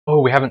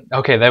Oh, we haven't.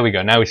 Okay, there we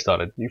go. Now we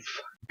started.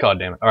 God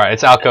damn it! All right,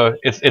 it's Alco.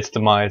 It's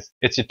Demise.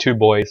 It's your two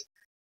boys.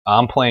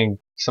 I'm playing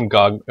some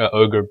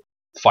ogre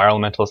fire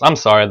elementalist. I'm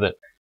sorry that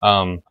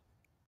I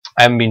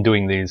haven't been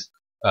doing these.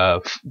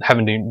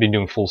 Haven't been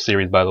doing full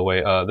series, by the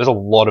way. There's a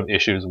lot of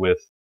issues with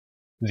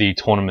the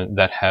tournament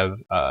that have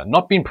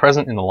not been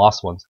present in the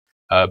last ones.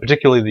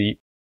 Particularly the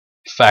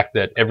fact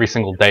that every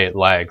single day it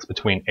lags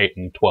between 8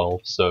 and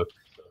 12. So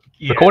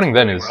Yeah, recording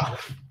then really is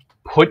rough.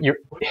 put your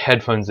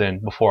headphones in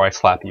before I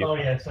slap you. Oh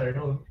yeah, sorry.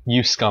 No.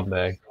 You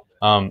scumbag.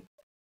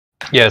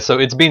 Yeah, so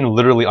it's been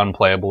literally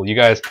unplayable. You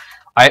guys,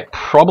 I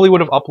probably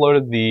would have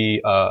uploaded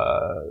the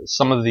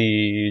some of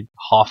the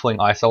Halfling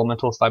Ice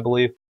Elementalist, I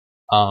believe.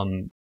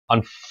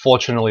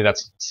 Unfortunately, that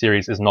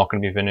series is not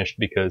going to be finished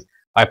because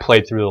I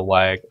played through the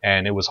lag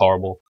and it was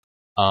horrible.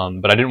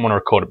 But I didn't want to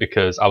record it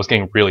because I was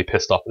getting really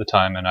pissed off at the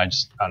time, and I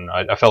don't know,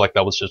 I felt like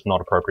that was just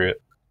not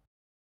appropriate.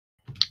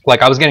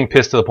 Like, I was getting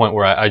pissed to the point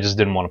where I just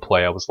didn't want to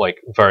play. I was like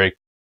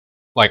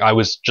I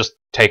was just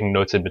taking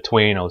notes in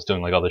between. I was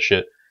doing like other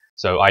shit.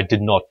 So I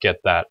did not get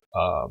that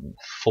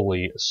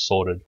fully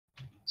sorted.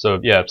 So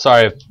yeah,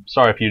 sorry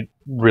if you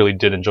really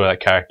did enjoy that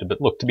character.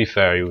 But look, to be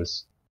fair, he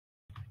was.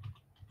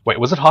 Wait,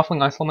 was it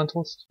Halfling Ice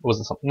Elementalist? Or was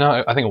it something?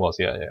 No, I think it was.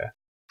 Yeah, yeah.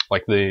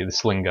 Like the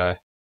sling guy.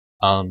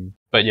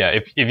 But yeah,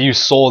 if you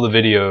saw the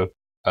video,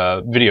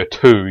 video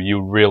 2,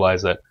 you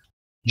realize that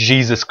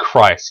Jesus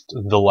Christ,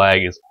 the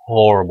lag is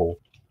horrible.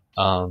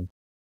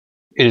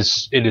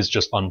 It is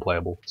just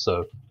unplayable.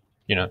 So,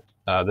 you know,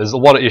 there's a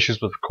lot of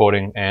issues with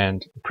recording,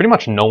 and pretty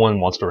much no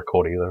one wants to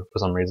record either for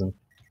some reason.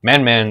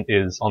 Man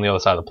is on the other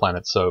side of the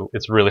planet, so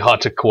it's really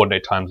hard to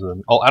coordinate times with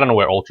him. Oh, I don't know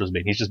where Ultra's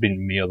been. He's just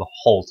been Mia the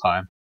whole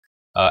time.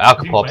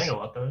 Alcopop's. A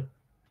lot, though.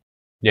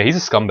 Yeah, he's a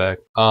scumbag.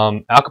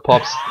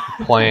 Alcopop's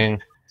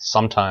playing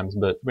sometimes,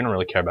 but we don't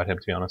really care about him,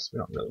 to be honest. We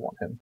don't really want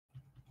him.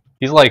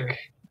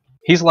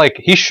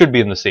 He should be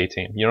in the C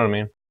team. You know what I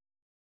mean?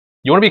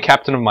 You want to be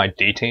captain of my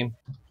D team?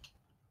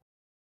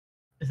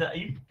 Is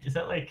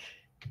that like?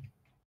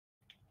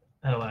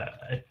 Oh,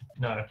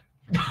 no.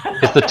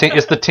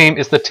 It's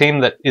the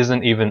team that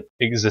isn't even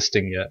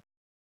existing yet.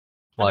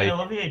 Like, I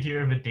love the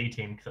idea of a D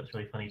team because that's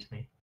really funny to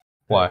me.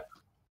 Why?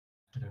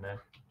 I don't know.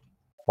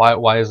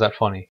 Why is that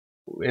funny?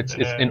 It's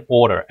in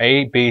order.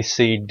 A, B,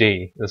 C,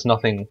 D. There's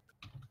nothing.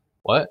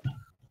 What?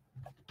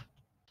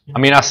 I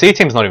mean, our C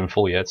team's not even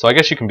full yet, so I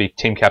guess you can be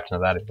team captain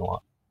of that if you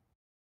want.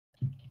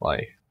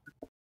 Like,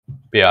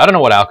 but yeah, I don't know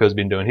what Alco's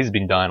been doing. He's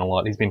been dying a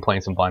lot. He's been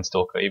playing some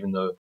Vinestalker, even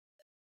though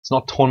it's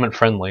not tournament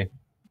friendly.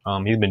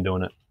 He's been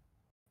doing it.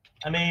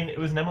 I mean, it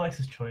was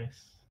Nemelex's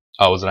choice.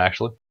 Oh, was it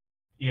actually?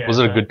 Yeah. Was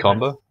it a good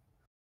combo?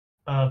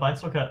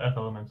 Vinestalker, Earth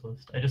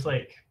Elementalist. I just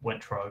like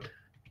went Trog.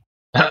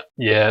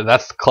 Yeah,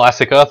 that's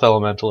classic Earth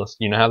Elementalist.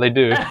 You know how they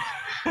do.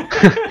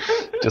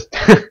 Just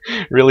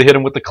really hit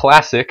him with the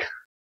classic.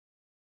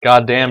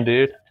 Goddamn,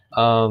 dude.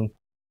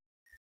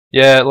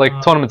 Yeah,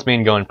 like tournament's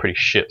been going pretty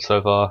shit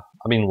so far.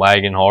 I've been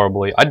lagging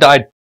horribly. I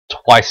died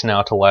twice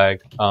now to lag.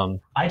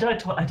 I died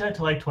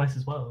to lag twice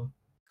as well.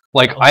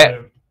 Like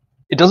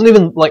it doesn't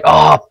even like.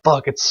 Oh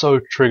fuck! It's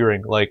so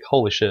triggering. Like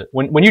holy shit.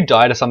 When you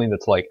die to something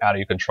that's like out of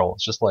your control,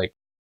 it's just like,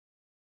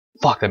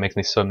 fuck. That makes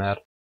me so mad.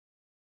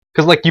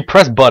 Because like you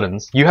press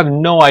buttons, you have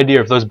no idea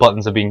if those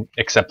buttons are being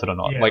accepted or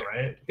not. Yeah, like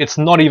right? It's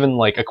not even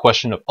like a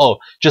question of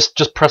just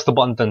press the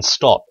buttons and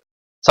stop.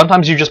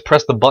 Sometimes you just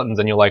press the buttons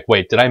and you're like,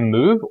 wait, did I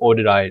move or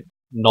did I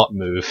not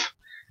move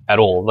at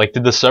all? Like,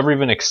 did the server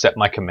even accept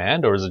my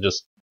command, or is it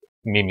just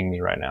memeing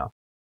me right now?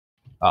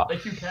 Oh,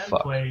 like you can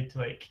fuck. play to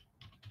like,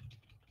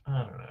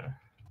 I don't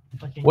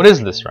know. What is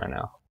this right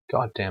now?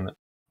 God damn it.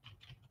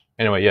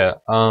 Anyway, yeah.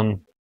 So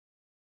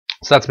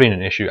that's been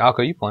an issue.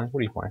 Alco, you playing? What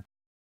are you playing?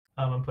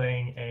 I'm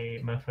playing a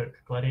Merfolk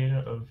Gladiator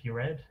of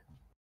Ured.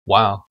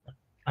 Wow.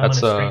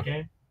 That's on a streak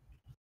game.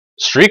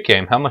 Streak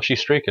game? How much are you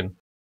streaking?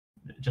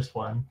 Just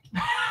one.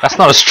 That's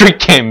not a streak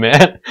game,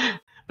 man.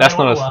 That's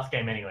not a last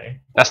game anyway.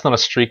 That's not a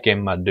streak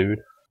game, my dude.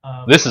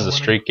 This is a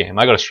streak game.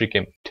 I got a streak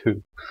game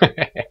too.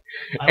 I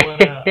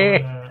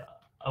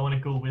want a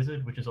Ghoul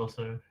Wizard, which is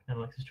also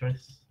Nemelex's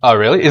choice. Oh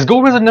really? Is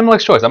Ghoul Wizard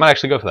Nemelex's choice? I might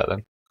actually go for that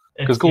then.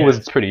 Because Ghoul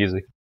Wizard's pretty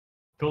easy.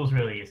 Ghoul's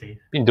really easy.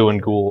 Been doing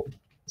Ghoul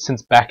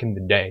since back in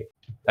the day.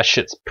 That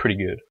shit's pretty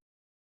good.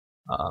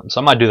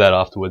 So I might do that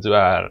afterwards.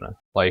 I don't know.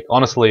 Like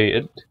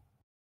honestly,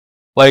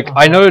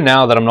 I know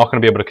now that I'm not going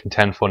to be able to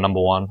contend for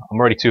number 1. I'm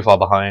already too far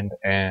behind,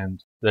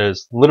 and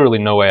there's literally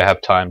no way I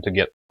have time to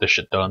get this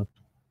shit done.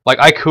 Like,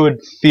 I could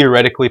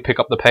theoretically pick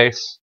up the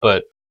pace,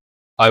 but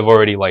I've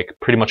already, like,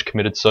 pretty much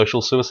committed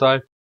social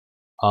suicide.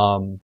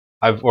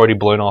 I've already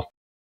blown off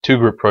 2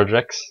 group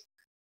projects.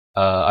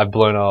 I've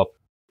blown up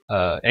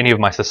any of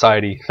my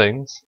society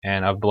things,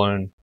 and I've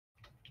blown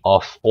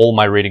off all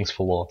my readings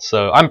for law.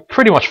 So I'm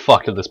pretty much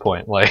fucked at this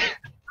point. Like,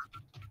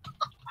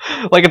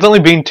 like it's only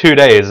been 2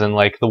 days, and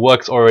like the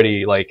work's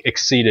already like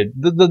exceeded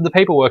the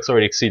paperwork's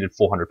already exceeded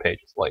 400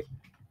 pages. Like,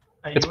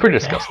 it's pretty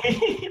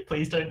disgusting.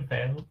 Please don't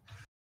fail.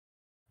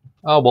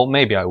 Oh well,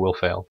 maybe I will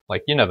fail.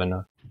 Like, you never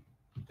know.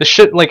 This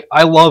shit, like,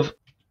 I love,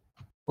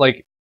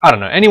 like, I don't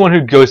know. Anyone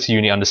who goes to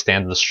uni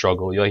understands the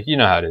struggle. You're like, you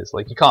know how it is.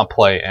 Like, you can't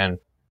play and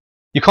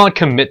you can't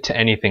commit to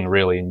anything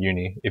really in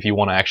uni if you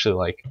want to actually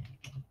like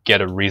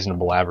get a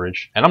reasonable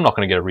average. And I'm not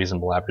going to get a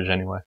reasonable average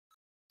anyway,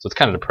 so it's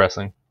kind of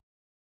depressing.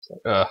 It's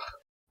like, ugh.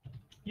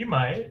 You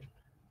might.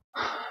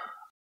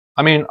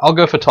 I mean, I'll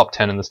go for top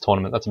 10 in this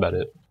tournament. That's about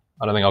it.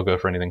 I don't think I'll go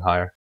for anything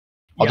higher.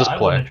 I'll just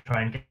play. I want to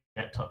try and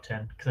get top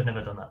 10 because I've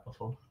never done that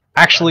before.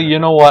 Actually, you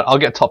know what? I'll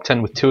get top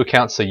 10 with 2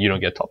 accounts, so you don't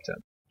get top 10.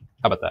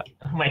 How about that?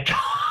 Oh my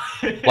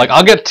god. Like,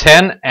 I'll get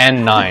 10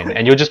 and 9,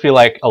 and you'll just be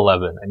like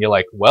 11, and you're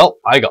like, well,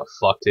 I got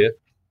fucked here.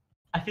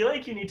 I feel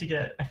like you need to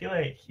get. I feel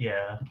like,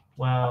 yeah.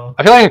 Wow.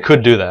 I feel like I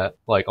could do that,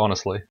 like,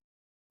 honestly.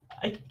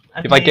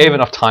 If I gave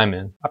enough time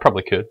in, I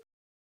probably could.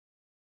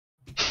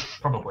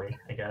 Probably,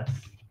 I guess.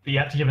 But you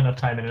have to give enough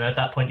time in, and at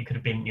that point you could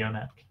have been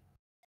Neomac.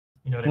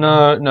 You know what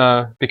I mean?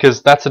 No,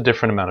 because that's a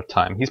different amount of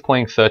time. He's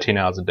playing 13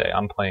 hours a day,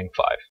 I'm playing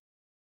 5.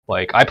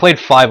 Like, I played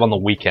 5 on the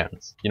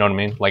weekends, you know what I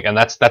mean? Like, and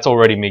that's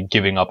already me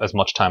giving up as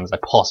much time as I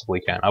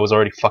possibly can. I was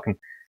already fucking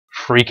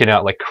freaking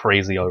out like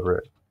crazy over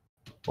it.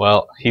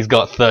 Well, he's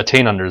got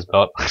 13 under his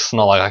belt. It's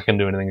not like I can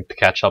do anything to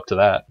catch up to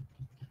that.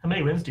 How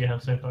many wins do you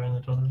have so far in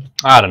the tournament?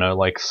 I don't know,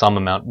 like some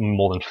amount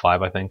more than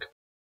 5, I think.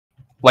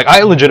 Like,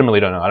 I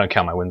legitimately don't know. I don't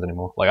count my wins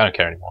anymore. Like, I don't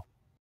care anymore.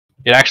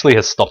 It actually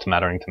has stopped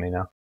mattering to me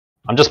now.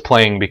 I'm just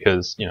playing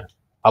because, you know,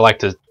 I like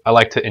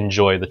to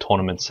enjoy the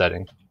tournament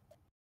setting.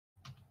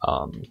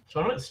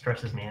 Tournament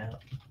stresses me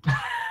out.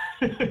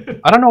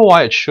 I don't know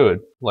why it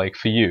should, like,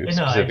 for you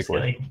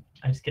specifically.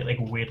 I just get like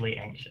weirdly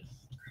anxious.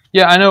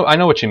 Yeah, I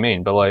know what you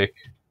mean, but like,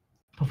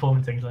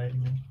 Performance anxiety.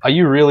 Man. Are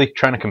you really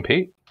trying to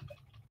compete?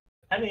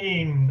 I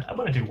mean, I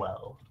want to do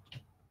well.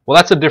 Well,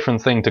 that's a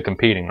different thing to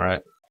competing,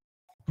 right?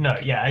 No,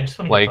 yeah, I just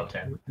want to Like, get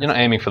top 10. you're not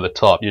aiming for the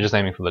top, you're just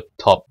aiming for the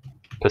top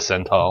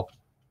percentile.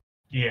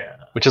 Yeah.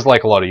 Which is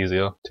like a lot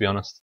easier, to be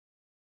honest.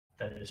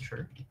 That is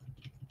true.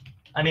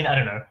 I mean, I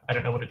don't know. I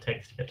don't know what it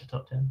takes to get to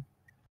top 10.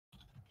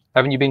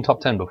 Haven't you been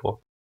top 10 before?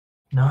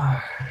 No.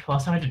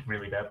 Last time I did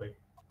really badly.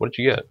 What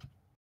did you get?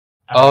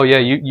 Oh yeah,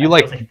 you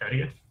like, was like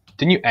 30th.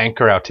 Didn't you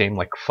anchor our team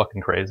like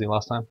fucking crazy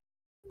last time?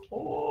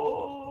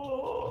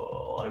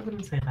 Oh, I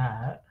wouldn't say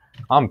that.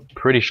 I'm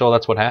pretty sure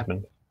that's what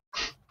happened.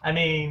 I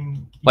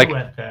mean, you Like,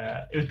 went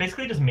there. It was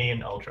basically just me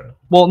and Ultra.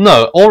 Well,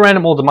 no, all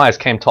random all demise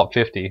came top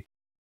 50,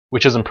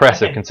 which is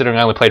impressive Okay. considering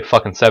I only played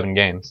fucking 7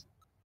 games.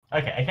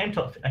 Okay, I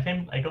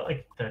got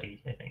like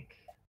 30, I think.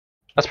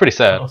 That's pretty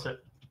sad. Also,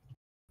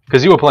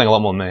 Because you were playing a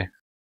lot more than me.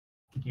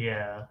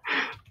 yeah.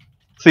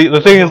 See,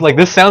 the thing is, like,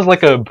 this sounds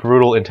like a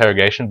brutal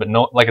interrogation, but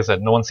no, like I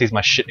said, no one sees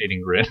my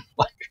shit-eating grin.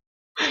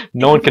 Like,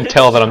 no one can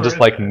tell that I'm just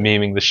like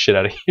memeing the shit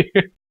out of you.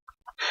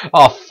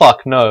 Oh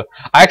fuck no!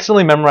 I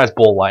accidentally memorized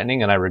Ball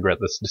Lightning, and I regret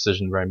this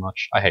decision very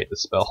much. I hate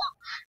this spell.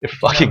 It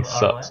fucking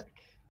sucks.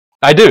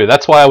 I do.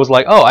 That's why I was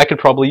like, oh, I could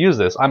probably use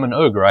this. I'm an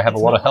ogre. I have a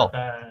lot of health.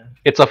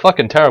 It's a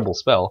fucking terrible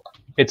spell.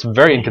 It's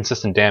very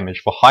inconsistent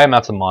damage for high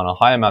amounts of mana,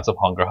 high amounts of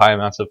hunger, high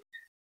amounts of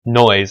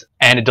noise,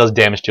 and it does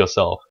damage to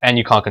yourself, and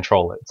you can't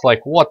control it. It's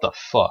like, what the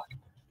fuck?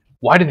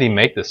 Why did he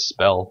make this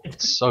spell?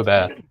 It's so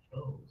bad.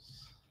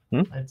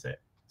 I'd say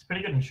it's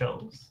pretty good in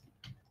shows.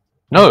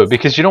 No,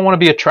 because you don't want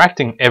to be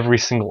attracting every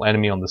single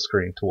enemy on the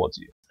screen towards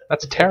you.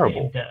 That's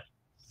terrible.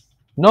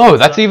 No,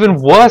 that's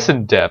even worse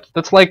in depth.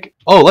 That's like,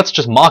 oh, let's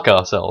just mock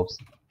ourselves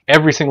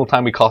every single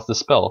time we cast this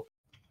spell.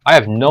 I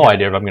have no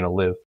idea if I'm gonna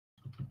live.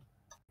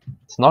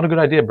 It's not a good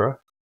idea, bro.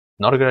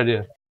 Not a good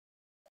idea.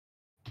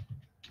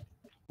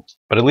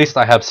 But at least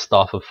I have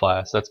Staff of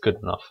Fire, so that's good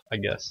enough, I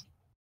guess.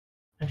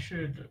 I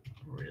should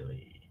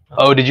really.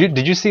 Oh,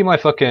 did you see my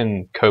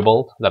fucking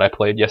Kobold that I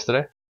played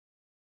yesterday?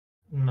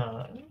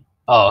 No.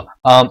 Oh,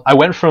 I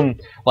went from,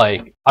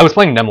 like, I was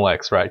playing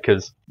Nemlex, right,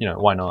 because, you know,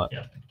 why not?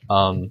 Yeah.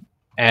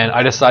 And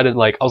I decided,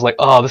 like, I was like,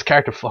 oh, this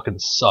character fucking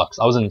sucks.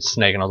 I was in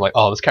Snake, and I was like,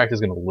 oh, this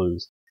character's gonna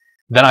lose.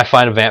 Then I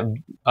find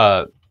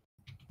a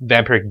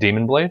Vampiric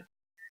Demon Blade.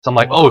 So I'm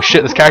like, oh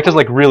shit, this character's,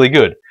 like, really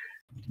good.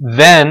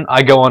 Then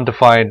I go on to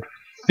find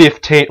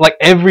 15, like,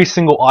 every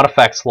single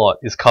artifact slot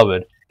is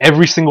covered.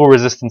 Every single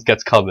resistance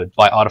gets covered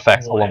by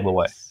artifacts along the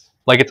way.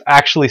 Like, it's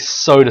actually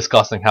so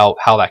disgusting how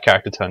that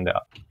character turned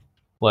out.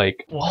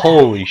 Like,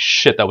 holy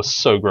shit, that was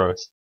so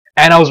gross.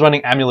 And I was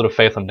running Amulet of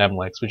Faith on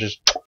Demlex, which is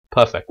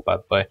perfect, by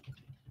the way.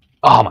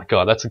 Oh my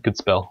god, that's a good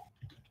spell.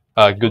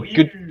 Good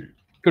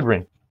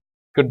ring.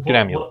 Good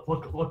amulet.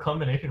 What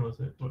combination was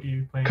it? What were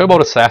you playing?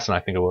 Kobold Assassin,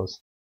 I think it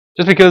was.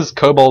 Just because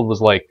Kobold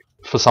was, like,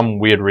 for some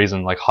weird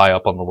reason, like, high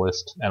up on the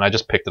list. And I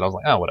just picked it, I was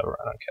like, oh, whatever,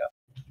 I don't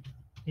care.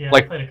 Yeah,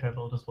 like, I played a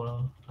Kobold as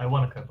well. I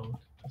won a Kobold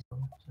as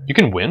well. So. You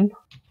can win?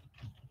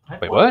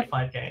 Wait, what?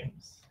 5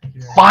 games.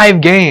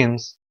 5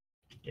 games?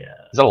 Yeah.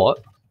 Is that a lot?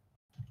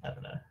 I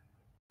don't know.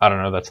 I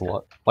don't know, that's a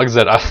lot. Like I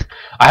said,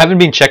 I haven't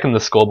been checking the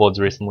scoreboards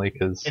recently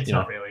because it's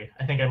not really.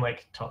 I think I'm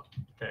like top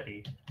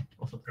 30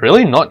 or something.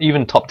 Really? Not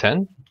even top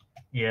 10?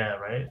 Yeah,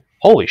 right.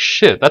 Holy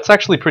shit, that's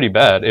actually pretty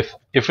bad. If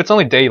it's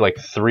only day like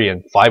 3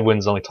 and 5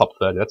 wins only top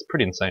 30, that's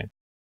pretty insane.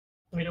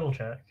 Let me double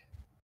check.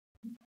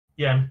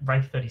 Yeah, I'm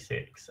ranked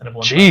 36 and I've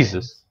won.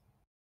 Jesus.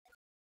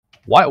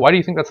 Why do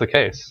you think that's the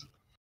case?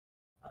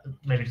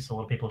 maybe just a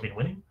lot of people have been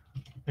winning.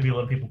 Maybe a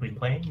lot of people have been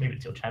playing. Maybe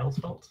it's your channel's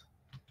fault.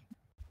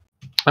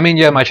 I mean,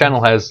 yeah, my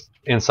channel has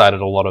incited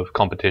a lot of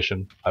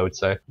competition, I would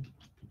say.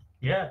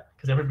 Yeah,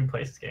 because everybody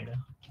plays this game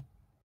now.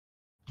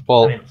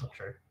 Well, I mean, that's not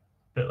true.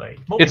 But like,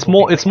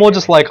 it's more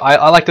just like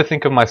I like to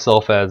think of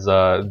myself as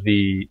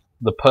the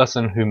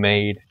person who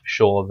made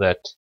sure that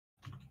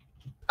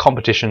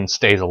competition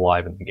stays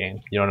alive in the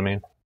game. You know what I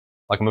mean?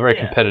 Like, I'm a very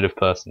competitive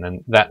person,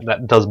 and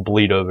that does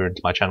bleed over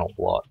into my channel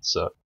a lot.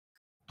 So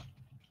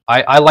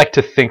I like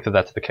to think that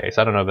that's the case.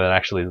 I don't know if that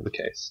actually is the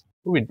case.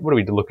 What are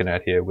we looking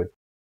at here with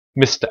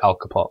Mr.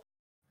 Alcopop?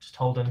 Just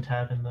holding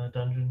tab in the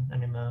dungeon. I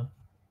mean the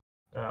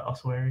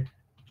ossuary.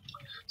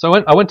 So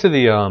I went to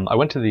the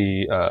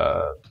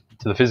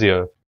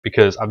physio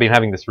because I've been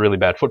having this really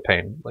bad foot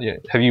pain.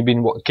 Have you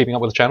been keeping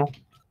up with the channel?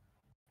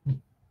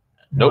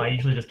 No, Nope. I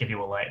usually just give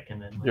you a like and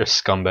then. Like... You're a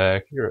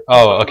scumbag.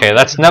 Oh, okay.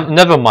 That's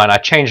never mind. I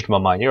changed my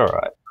mind. You're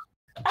alright.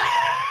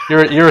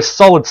 You're a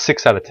solid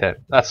 6 out of 10.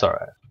 That's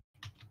alright.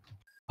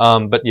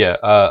 But yeah,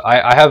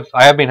 I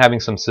have been having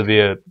some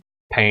severe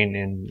pain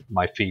in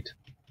my feet,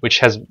 which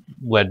has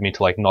led me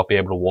to like not be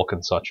able to walk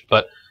and such.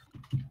 But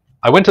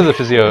I went to the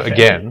physio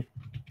again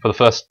for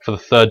the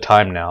third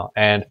time now,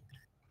 and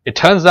it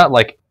turns out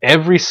like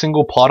every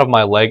single part of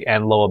my leg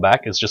and lower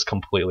back is just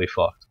completely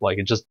fucked. Like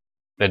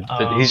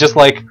he's just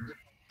like,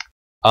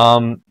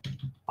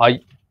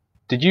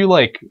 did you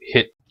like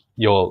hit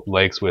your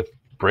legs with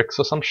bricks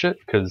or some shit?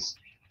 Because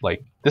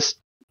like this,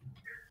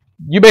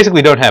 you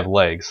basically don't have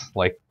legs.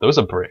 Like those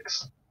are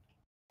bricks.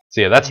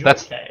 So yeah, that's.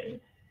 Okay?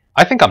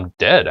 I think I'm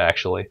dead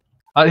actually.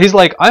 He's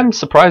like, I'm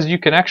surprised you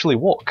can actually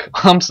walk.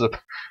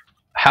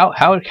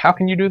 How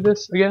can you do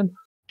this again?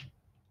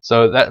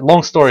 So that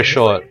long story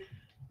short,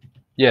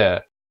 yeah.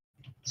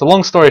 So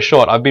long story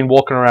short, I've been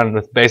walking around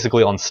with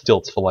basically on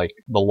stilts for like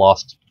the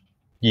last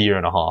year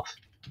and a half,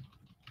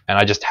 and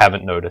I just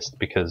haven't noticed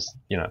because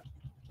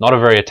not a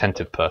very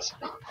attentive person.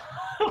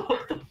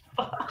 What the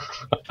fuck?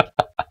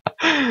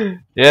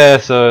 Yeah,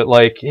 so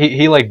like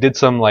he like did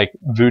some like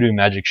voodoo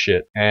magic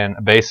shit, and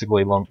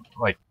basically my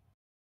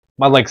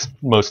leg's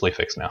mostly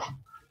fixed now.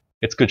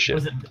 It's good shit.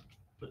 Was it?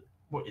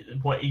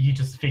 What you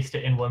just fixed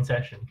it in one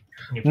session?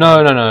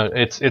 No.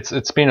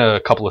 It's been a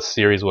couple of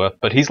series worth.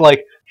 But he's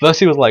like, first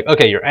he was like,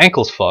 okay, your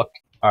ankle's fucked.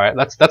 All right,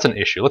 that's an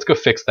issue. Let's go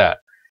fix that.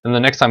 And the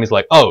next time he's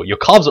like, oh, your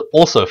calves are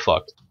also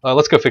fucked.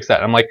 Let's go fix that.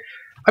 And I'm like,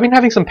 I've been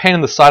having some pain in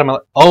the side of my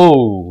leg.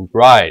 Oh,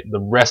 right, the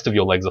rest of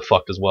your legs are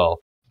fucked as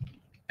well.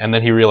 And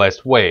then he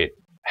realized, wait,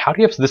 how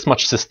do you have this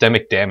much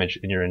systemic damage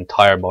in your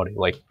entire body?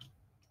 Like,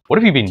 what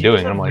have you been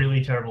doing? You I'm like,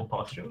 really terrible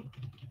posture.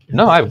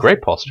 No, I have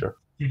great posture.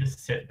 You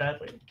just sit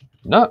badly.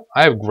 No,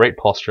 I have great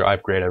posture. I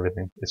have great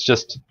everything. It's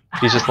just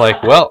he's just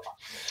like, well,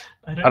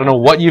 I don't know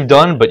what you've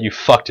done, but you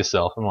fucked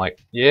yourself. I'm like,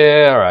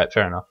 yeah, all right,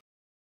 fair enough.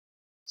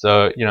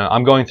 So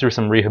I'm going through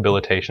some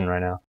rehabilitation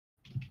right now.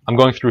 I'm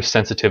going through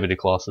sensitivity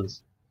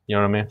classes. You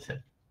know what I mean?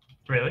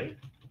 Really?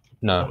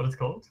 No. Is that what it's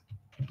called?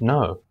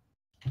 No.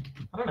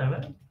 I don't know,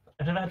 man.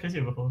 I've never had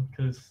physio before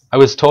because. I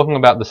was talking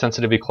about the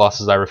sensitivity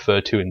classes I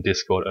referred to in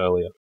Discord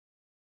earlier.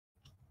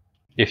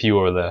 If you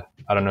were there,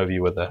 I don't know if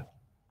you were there.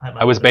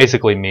 I was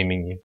basically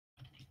memeing you.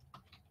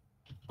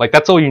 Like,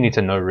 that's all you need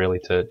to know, really,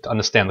 to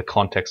understand the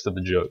context of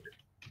the joke.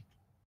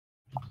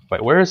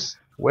 Wait, where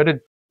did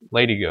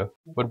Lady go?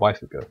 Where'd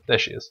Waifu go? There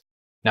she is.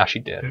 Now she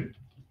dead. Who?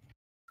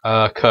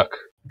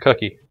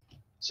 Kirky.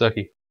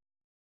 Cirky.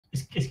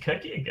 Is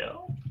Kirky a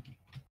girl?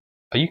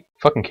 Are you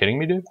fucking kidding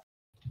me, dude?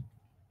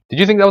 Did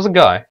you think that was a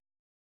guy?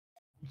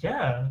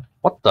 Yeah.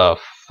 What the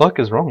fuck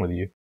is wrong with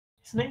you?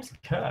 His name's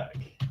Kirk.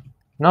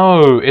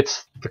 No,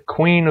 it's the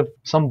queen of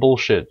some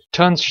bullshit.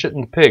 Turns shit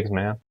into pigs,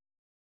 man.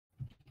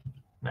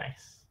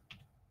 Nice.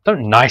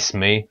 Don't nice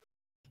me.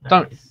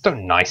 Nice.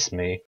 Don't nice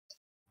me.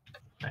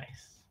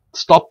 Nice.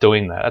 Stop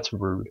doing that. That's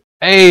rude.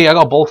 Hey, I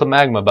got Bolt of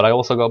Magma, but I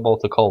also got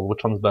Bolt of Cold.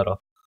 Which one's better?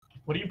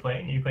 What are you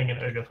playing? Are you playing an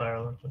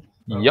OgFE?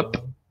 Yep.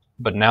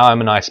 But now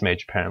I'm an Ice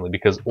Mage apparently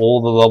because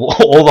all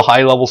the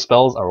high level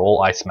spells are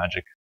all Ice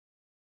Magic.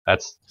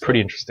 That's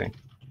pretty interesting.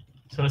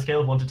 So on a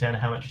scale of 1 to 10,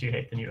 how much do you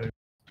hate the new Ogre?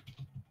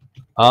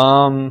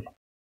 10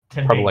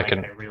 probably being like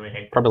I really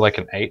hate probably like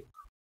an 8.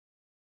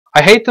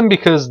 I hate them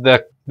because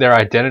their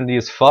identity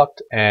is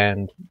fucked,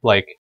 and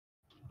like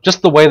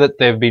just the way that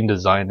they've been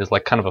designed is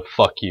like kind of a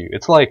fuck you.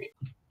 It's like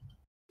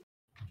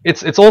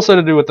it's also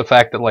to do with the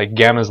fact that like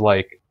Gamma's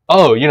like,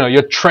 oh,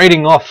 you're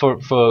trading off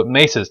for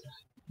maces,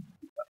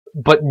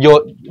 but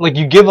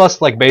you give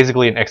us like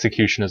basically an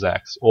executioner's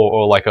axe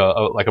or like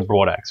a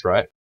broad axe,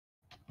 right?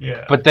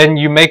 Yeah. But then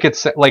you make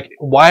it like,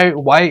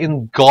 why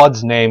in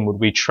God's name would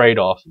we trade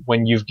off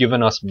when you've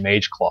given us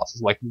mage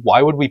classes? Like,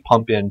 why would we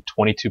pump in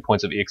 22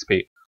 points of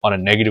EXP on a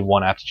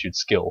 -1 aptitude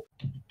skill,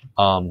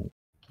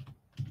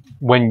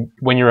 when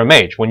you're a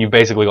mage, when you've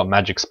basically got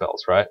magic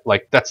spells, right?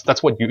 Like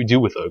that's what you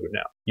do with Ogre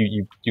now.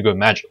 You go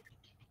magic.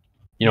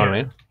 You know what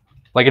I mean?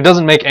 Like it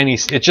doesn't make any.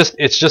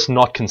 It's just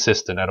not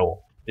consistent at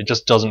all. It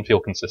just doesn't feel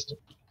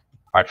consistent.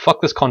 Alright,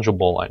 fuck this Conjure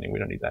Ball Lightning, we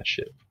don't need that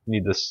shit. We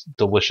need this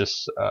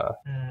delicious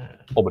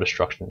Orbit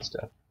Destruction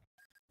instead.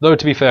 Though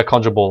to be fair,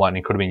 Conjure Ball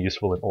Lightning could have been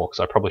useful in Orcs.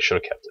 I probably should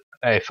have kept it.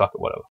 Hey, fuck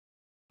it, whatever.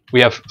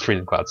 We have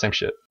Freezing Cloud, same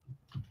shit.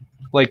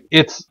 Like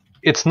it's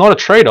not a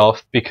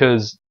trade-off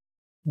because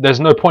there's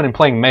no point in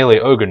playing melee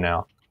ogre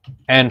now.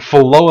 And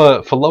for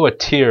lower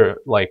tier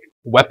like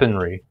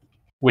weaponry,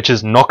 which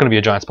is not going to be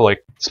a giant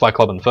spy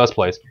club in the first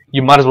place,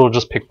 you might as well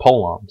just pick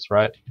pole arms,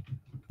 right?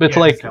 But it's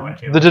like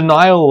the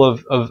denial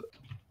of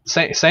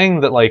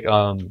saying that like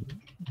oh,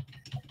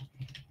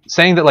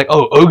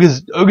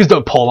 ogres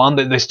don't pole arm,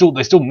 they still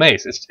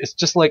mace. It's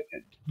just like,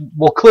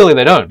 well, clearly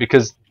they don't,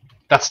 because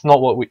that's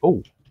not what we.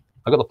 Oh,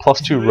 I got the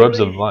 +2 robes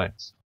of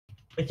vines.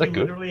 Like, is that you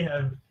good? literally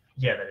have.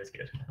 Yeah, that is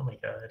good. Oh my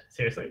god,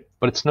 seriously.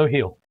 But it's no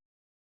heal.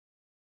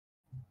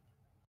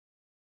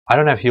 I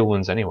don't have heal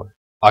wounds anyway.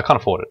 I can't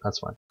afford it. That's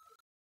fine.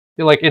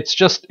 You're like it's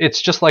just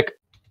like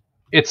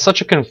it's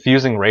such a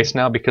confusing race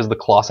now because the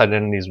class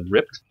identity is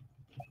ripped,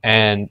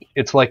 and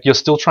it's like you're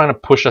still trying to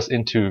push us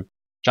into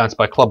Giant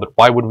Spy Club. But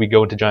why would we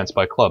go into Giant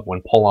Spy Club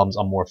when polearms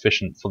are more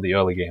efficient for the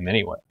early game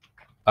anyway?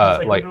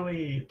 Like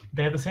literally,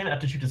 they have the same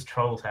aptitude as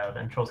trolls have,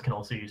 and trolls can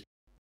also use,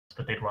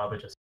 but they'd rather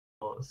just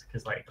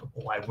because like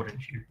why wouldn't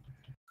you?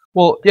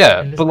 Well,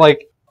 yeah, but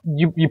like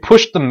you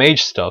push the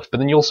mage stuff, but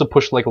then you also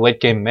push like late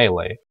game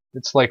melee.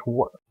 It's like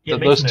what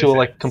those two are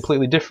like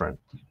completely different.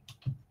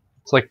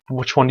 It's like,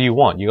 which one do you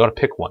want? You gotta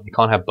pick one. You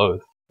can't have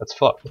both. That's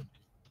fucked.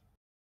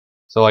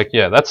 So like,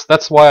 yeah,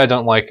 that's why I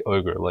don't like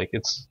ogre. Like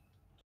it's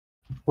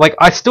like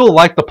I still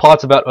like the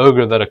parts about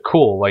ogre that are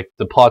cool, like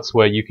the parts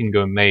where you can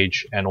go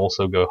mage and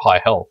also go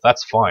high health.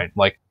 That's fine.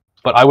 Like,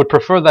 but I would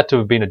prefer that to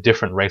have been a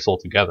different race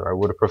altogether. I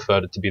would have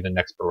preferred it to be the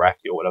next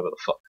Baraki or whatever the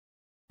fuck.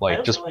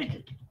 Like just.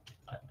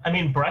 I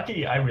mean,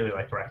 Baraki. I really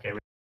like Baraki.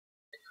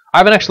 I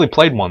haven't actually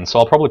played one, so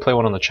I'll probably play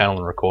one on the channel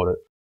and record it.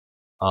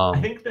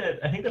 I think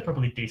they're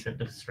probably decent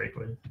to streak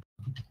with.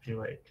 If you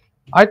like.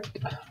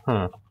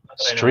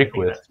 Streak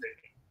with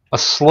a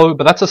slow,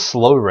 but that's a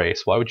slow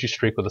race. Why would you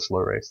streak with a slow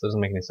race? Doesn't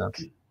make any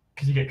sense.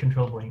 Because you get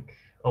control blink,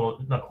 or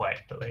not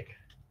quite, but like.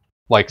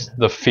 Like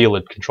the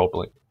Feeled control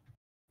blink.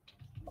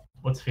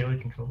 What's Feeled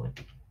control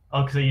blink?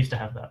 Oh, because they used to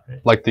have that. Right?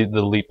 Like the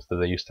leap that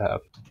they used to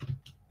have.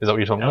 Is that what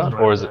you're talking about,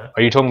 or is it?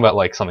 Are you talking about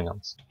like something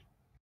else?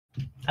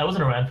 I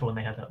wasn't around for when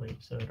they had that leap,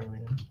 so I don't really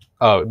know.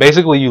 Oh,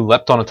 basically you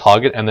leapt on a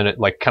target and then it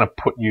like kind of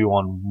put you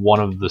on one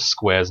of the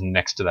squares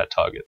next to that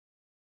target.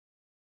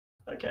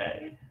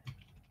 Okay.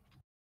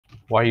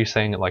 Why are you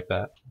saying it like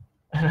that?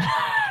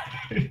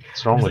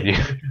 What's wrong with you?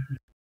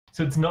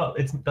 So it's not.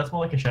 That's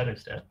more like a shadow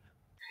step.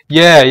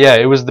 Yeah,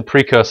 it was the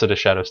precursor to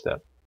shadow step.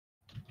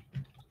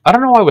 I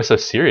don't know why we're so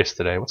serious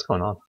today. What's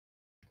going on?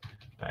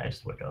 I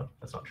just woke up.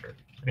 That's not true.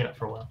 I've been up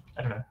for a while.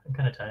 I don't know. I'm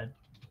kind of tired.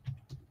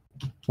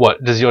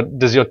 What does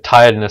your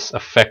tiredness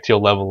affect your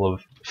level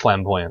of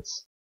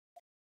flamboyance?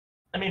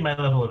 I mean, my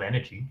level of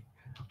energy.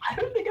 I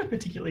don't think I'm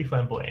particularly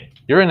flamboyant.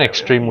 You're an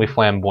extremely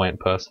flamboyant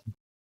person.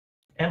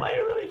 Am I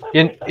a really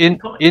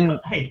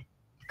flamboyant? Hey,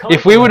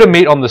 if we were to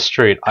meet on the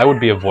street, I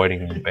would be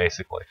avoiding you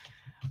basically.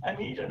 I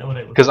mean, you don't know what I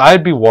look like. Because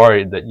I'd be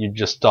worried that you'd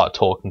just start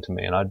talking to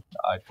me, and I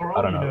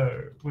don't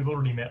know. We've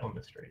already met on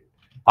the street.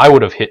 I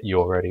would have hit you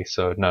already,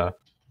 so no,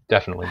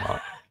 definitely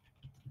not.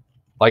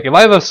 Like, if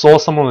I ever saw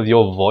someone with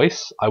your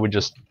voice, I would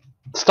just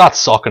start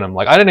socking them.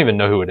 Like, I don't even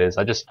know who it is.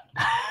 I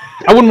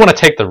wouldn't want to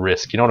take the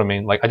risk, you know what I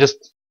mean? Like,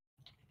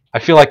 I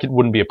feel like it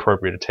wouldn't be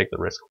appropriate to take the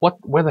risk.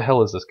 Where the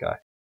hell is this guy?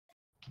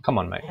 Come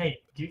on, mate. Hey,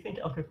 do you think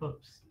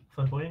Alcopop's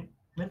flamboyant?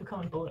 Leave a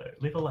comment below.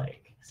 Leave a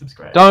like.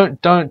 Subscribe.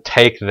 Don't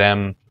take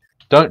them.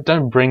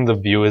 Don't bring the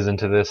viewers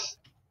into this.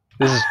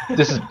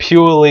 This is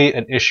purely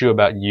an issue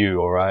about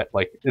you, alright?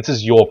 Like, this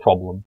is your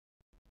problem.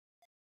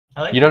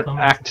 You don't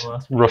act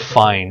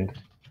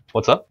refined.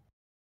 What's up?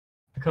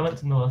 The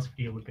comments in the last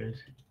video were good.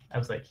 I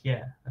was like,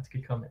 yeah, that's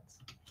good comments.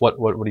 What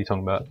are you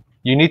talking about?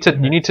 You need to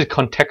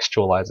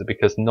contextualize it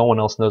because no one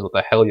else knows what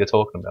the hell you're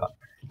talking about.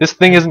 This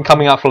thing isn't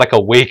coming out for like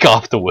a week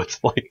afterwards.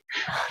 Like,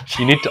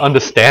 you need to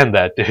understand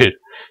that, dude.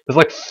 There's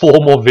like 4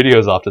 more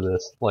videos after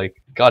this.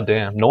 Like,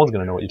 goddamn, no one's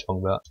gonna know what you're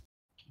talking about.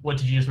 What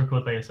did you just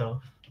record by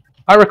yourself?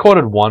 I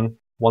recorded one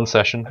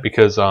session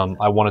because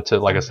I wanted to,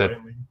 like I said.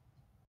 Lonely.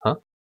 Huh?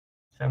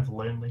 Sounds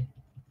lonely.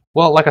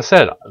 Well, like I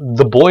said,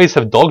 the boys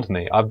have dogged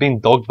me. I've been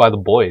dogged by the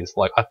boys.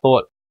 Like I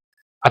thought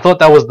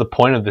that was the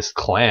point of this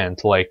clan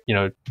to, like, you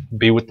know,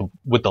 be with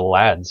the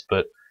lads,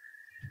 but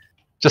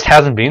just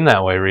hasn't been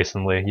that way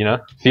recently. You know,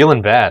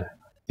 feeling bad.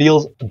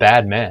 Feels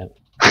bad, man.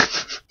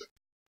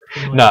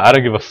 No, I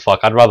don't give a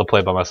fuck. I'd rather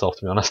play by myself,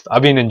 to be honest.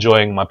 I've been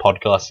enjoying my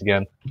podcast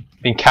again.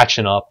 Been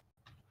catching up.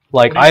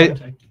 Like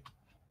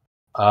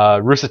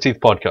Rooster Teeth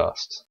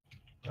podcast.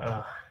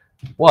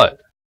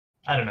 What?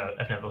 I don't know.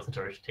 I've never listened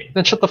to Rooster Teeth.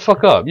 Then shut the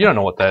fuck up. You don't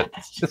know what that.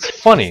 It's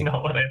funny.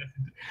 Not what I listened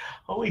to.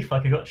 Holy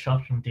fuck! I got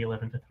shot from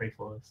D11 to 3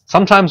 floors.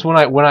 Sometimes when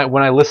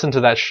I listen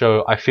to that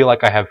show, I feel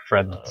like I have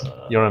friends.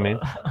 You know what I mean?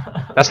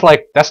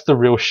 That's the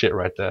real shit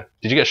right there.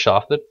 Did you get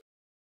shafted?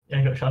 Yeah,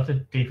 I got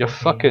shafted. D14. You're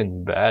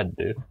fucking bad,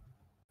 dude.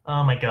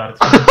 Oh my god!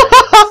 It's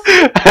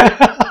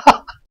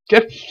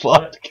Get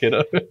fucked,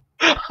 kiddo.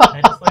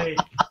 I just like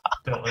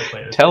don't want to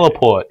play this.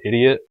 Teleport,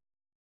 idiot.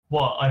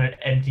 What, on an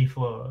empty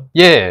floor?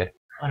 Yeah.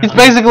 He's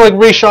basically like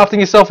reshafting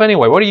yourself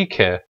anyway. What do you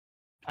care?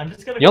 I'm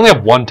just gonna. You only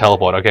have one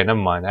teleport. Okay, never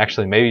mind.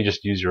 Actually, maybe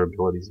just use your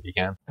abilities if you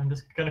can. I'm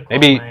just gonna close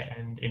Maybe. my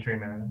and injury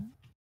mirror.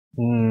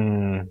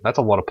 That's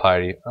a lot of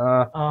piety.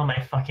 Oh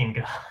my fucking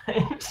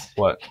god.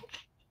 What?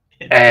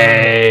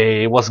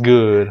 Hey, what's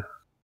good?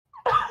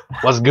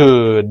 What's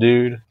good,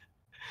 dude?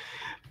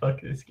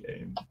 Fuck this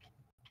game.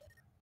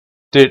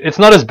 Dude, it's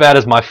not as bad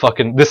as my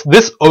fucking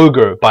this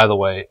ogre, by the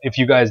way. If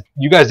you guys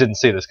didn't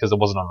see this because it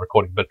wasn't on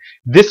recording, but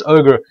this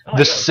ogre,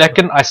 the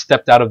second I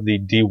stepped out of the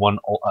D1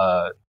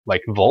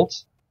 like vault,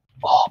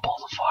 oh,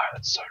 bolt of fire,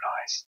 that's so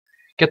nice.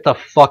 Get the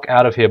fuck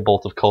out of here,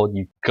 bolt of cold,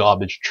 you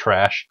garbage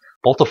trash.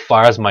 Bolt of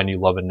fire is my new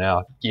lover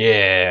now.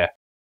 Yeah.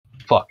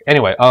 Fuck.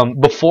 Anyway,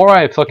 before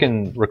I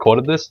fucking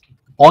recorded this,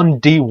 on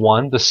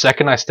D1, the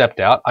second I stepped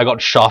out, I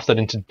got shafted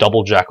into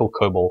double jackal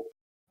cobalt.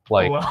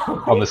 Like,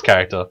 on this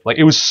character. Like,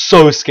 it was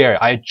so scary.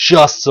 I had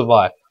just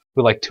survived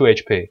with like 2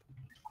 HP.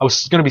 I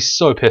was gonna be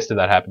so pissed if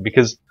that happened,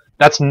 because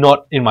that's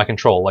not in my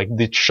control. Like,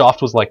 the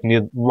shaft was like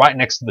right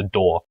next to the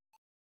door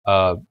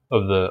of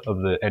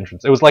the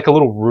entrance. It was like a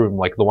little room,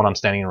 like the one I'm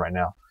standing in right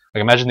now.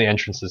 Like, imagine the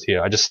entrance is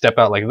here. I just step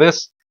out like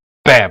this,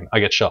 bam,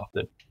 I get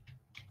shafted.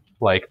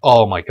 Like,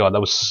 oh my god,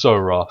 that was so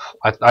rough.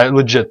 I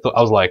legit thought,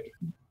 I was like,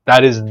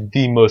 that is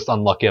the most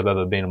unlucky I've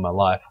ever been in my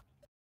life.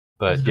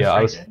 But yeah,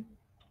 I was...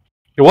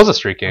 It was a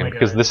streak game,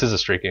 because this is a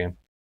streak game.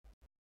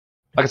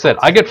 Like I said,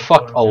 I get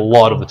fucked a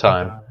lot of the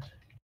time.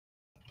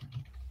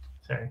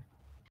 Sorry.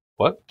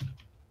 What?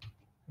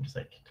 I'm just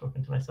like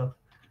talking to myself.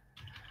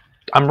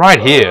 I'm right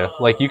here.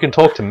 Like, you can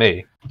talk to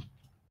me.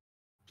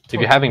 If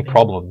you're having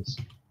problems.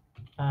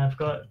 I've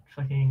got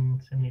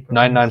fucking so many problems.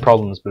 99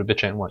 problems, but a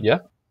bitch ain't one. Yeah?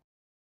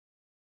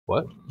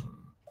 What?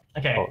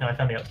 Okay, no, I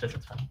found the upstairs,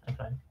 it's fine. I'm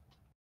fine.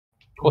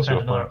 Of course you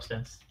found were another fine.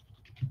 upstairs.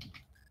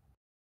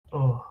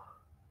 Oh.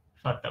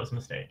 Fuck, that was a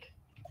mistake.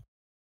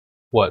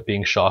 What,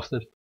 being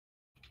shafted?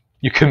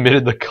 You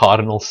committed the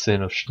cardinal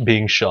sin of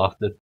being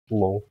shafted.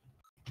 Lol.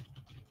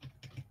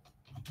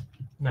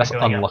 No, that's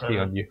unlucky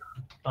on you.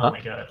 Oh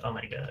my god, oh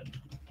my god.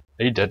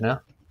 Are you dead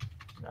now?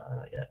 No,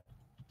 not yet.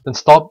 Then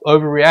stop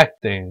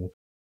overreacting.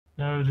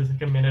 No, there's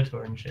like a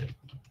minotaur and shit.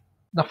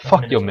 No,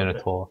 fuck your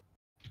minotaur.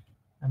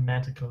 A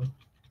manticore.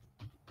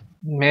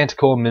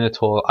 Manticore,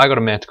 minotaur. I got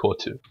a manticore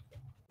too.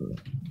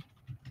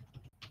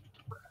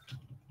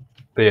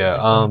 But yeah,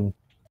 what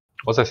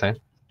was I saying?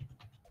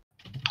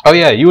 Oh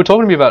yeah, you were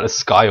talking to me about a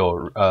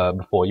Skyor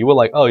before. You were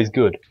like, oh, he's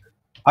good.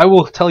 I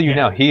will tell you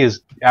now, he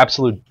is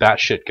absolute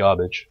batshit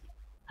garbage.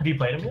 Have you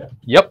played him yet?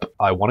 Yep,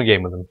 I won a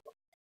game with him.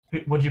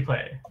 What'd you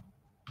play?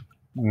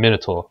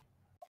 Minotaur.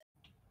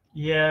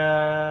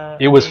 Yeah.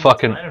 It was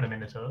fucking... I don't know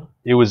Minotaur.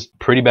 It was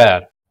pretty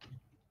bad.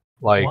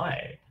 Like,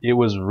 why? It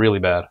was really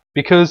bad.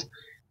 Because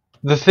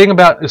the thing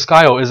about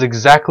Skyor is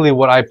exactly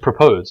what I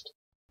proposed.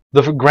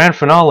 The grand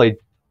finale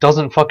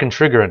doesn't fucking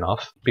trigger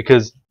enough,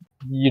 because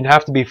you'd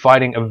have to be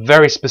fighting a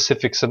very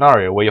specific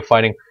scenario where you're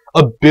fighting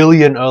a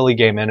billion early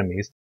game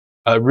enemies,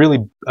 a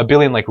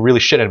billion like really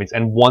shit enemies,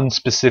 and one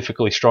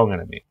specifically strong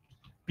enemy.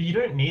 But you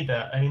don't need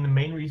that. I mean, the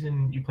main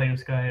reason you play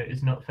with Skyer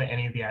is not for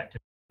any of the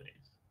activities.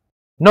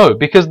 No,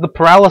 because the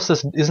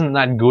paralysis isn't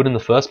that good in the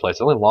first place.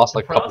 It only lasts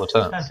like a couple of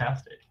turns. Paralysis is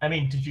fantastic. I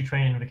mean, did you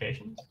train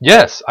Invocations?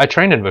 Yes, I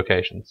trained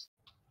Invocations.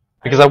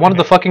 Because I wanted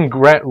the fucking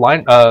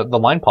line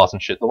pass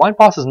and shit. The line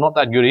pass is not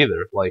that good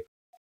either. Like,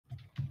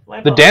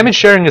 the damage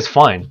sharing is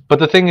fine, but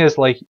the thing is,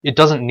 like, it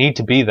doesn't need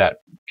to be that.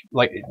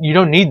 Like, you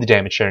don't need the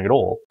damage sharing at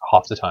all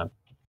half the time.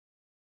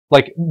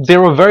 Like,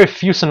 there were very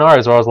few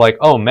scenarios where I was like,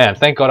 oh man,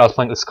 thank god I was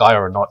playing the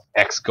Skyer and not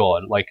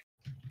X-God. Like,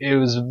 it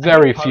was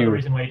very few. The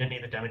reason why you didn't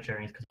need the damage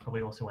sharing is because you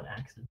probably also went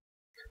Axes.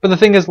 But the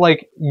thing is,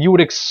 like, you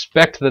would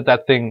expect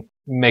that thing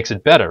makes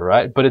it better,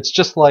 right? But it's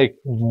just, like,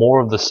 more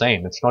of the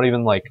same. It's not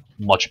even, like,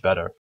 much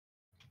better.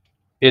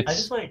 It's... I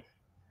just, like...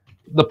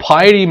 The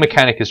piety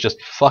mechanic is just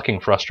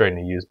fucking frustrating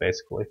to use,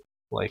 basically.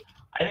 Like...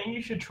 I think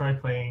you should try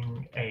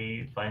playing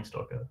a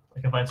Vinestalker.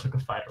 Like a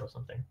Vinestalker fighter or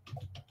something.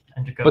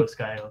 And to go with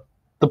Skyer.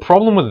 The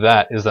problem with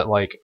that is that,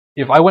 like,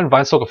 if I went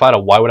Vinestalker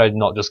fighter, why would I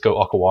not just go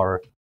Okawaru?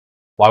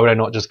 Why would I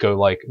not just go,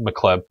 like,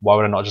 McCleb? Why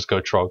would I not just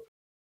go Trog?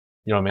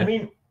 You know what I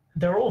mean? I mean,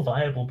 they're all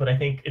viable, but I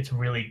think it's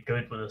really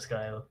good with a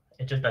Skyer.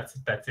 It just, that's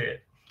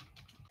it.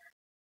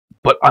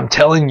 But I'm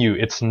telling you,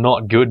 it's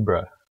not good,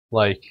 bro.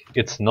 Like,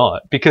 it's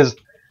not. Because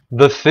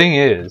the thing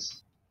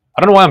is...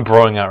 I don't know why I'm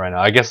broing out right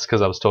now. I guess it's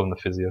because I was talking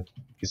to Physio.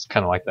 He's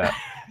kind of like that.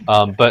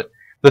 But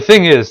the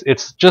thing is,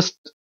 it's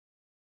just...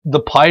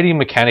 The piety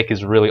mechanic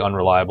is really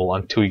unreliable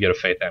until you get a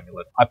Faith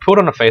Amulet. I put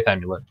on a Faith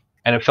Amulet,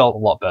 and it felt a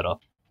lot better.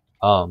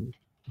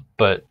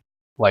 But,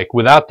 like,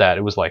 without that,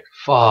 it was like,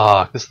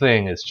 fuck, this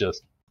thing is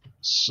just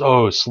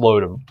so slow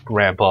to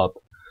ramp up.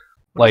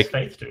 What like, does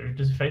Faith do?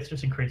 Does Faith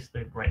just increase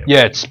the rate of...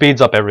 Yeah, it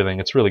speeds up everything.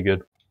 It's really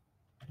good.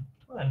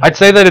 I'd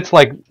say that it's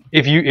like,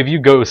 if you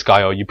go with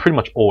Skyo, you pretty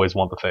much always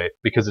want the Faith,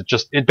 because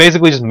it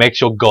basically just makes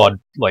your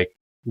god, like,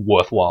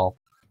 worthwhile.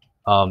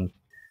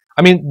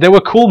 I mean, there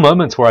were cool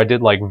moments where I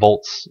did, like,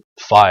 Volts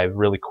 5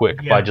 really quick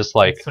by just,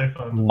 like,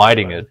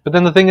 miting it. But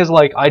then the thing is,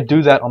 like, I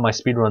do that on my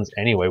speedruns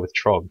anyway with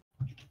Trog.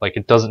 Like,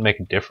 it doesn't make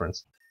a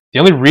difference. The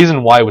only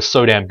reason why it was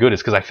so damn good is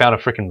because I found a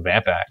freaking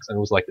Vamp Axe, and it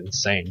was like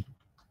insane.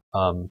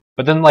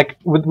 But then like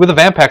with the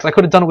Vamp Axe, I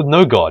could have done it with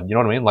no god. You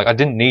know what I mean? Like I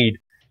didn't need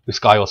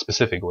Uskaior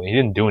specifically. He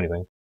didn't do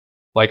anything.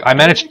 Like I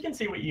managed. I can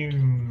see what you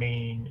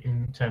mean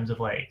in terms of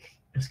like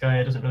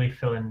Uskaior doesn't really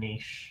fill a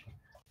niche.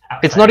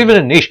 It's not even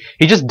a niche.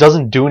 He just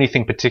doesn't do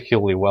anything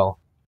particularly well.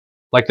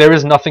 Like there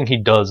is nothing he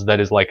does that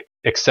is like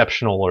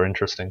exceptional or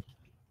interesting.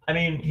 I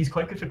mean, he's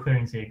quite good for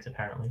clearing zigs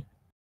apparently.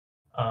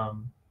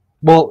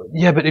 Well,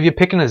 yeah, but if you're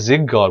picking a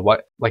Zig god, why?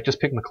 Like just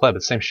pick McCleb.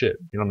 It's the same shit.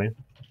 You know what I mean?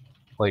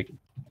 Like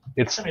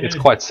it's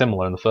quite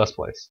similar in the first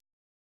place.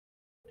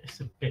 It's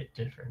a bit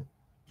different.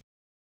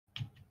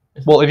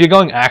 Well, if you're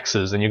going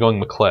axes and you're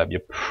going McCleb,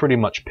 you're pretty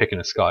much picking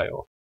a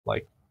Skyo.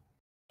 Like,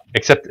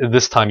 except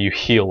this time you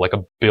heal like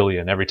 1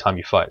 billion every time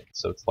you fight,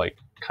 so it's like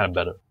kind of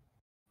better.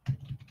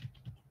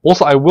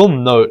 Also, I will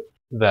note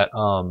that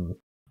oh,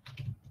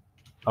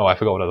 I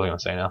forgot what I was going to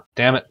say now.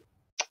 Damn it!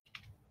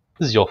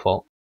 This is your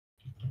fault.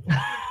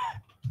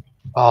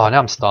 Oh, now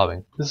I'm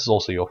starving. This is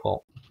also your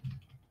fault.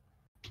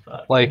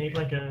 But like, I need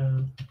like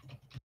a.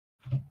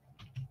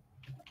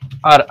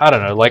 I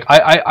don't know. Like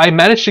I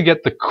managed to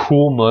get the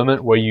cool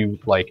moment where you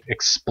like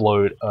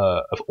explode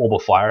an orb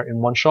of fire in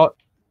one shot,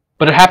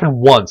 but it happened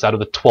once out of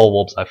the 12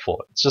 orbs I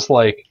fought. It's just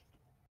like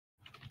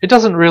it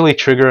doesn't really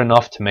trigger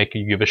enough to make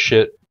you give a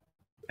shit,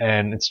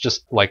 and it's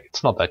just like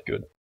it's not that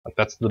good. Like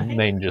that's the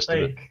main gist of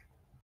it.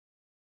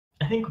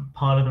 I think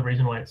part of the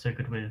reason why it's so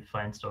good with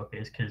Firestalker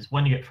is because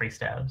when you get 3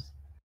 stabs,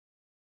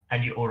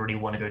 and you already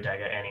want to go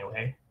dagger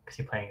anyway because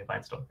you're playing a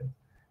Firestalker.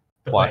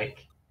 But Why?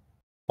 Like,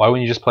 why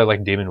wouldn't you just play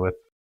like Demon Whip?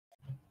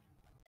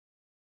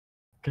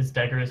 Because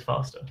dagger is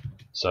faster.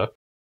 So?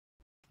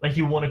 Like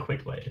you want a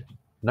quick blade.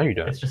 No, you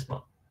don't. It's just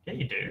not. Yeah,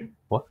 you do.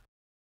 What?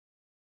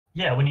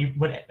 Yeah,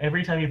 when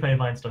every time you play a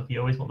Vinestalk, you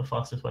always want the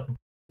fastest weapon.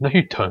 No,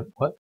 you don't.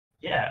 What?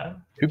 Yeah.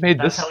 Who made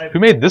this? Who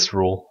made this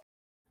rule?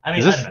 I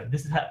mean, I don't know.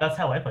 That's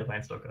how I play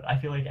Vinestalker. I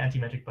feel like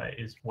anti-magic bite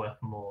is worth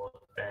more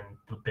than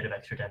the bit of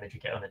extra damage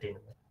you get on a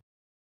demon.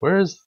 Where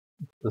is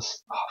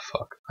this? Oh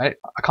fuck! I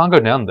can't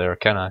go down there,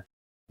 can I?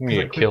 I'm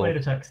gonna get killed. Quick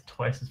blade attacks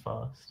twice as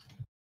fast.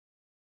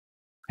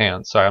 Hang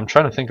on, sorry, I'm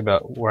trying to think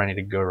about where I need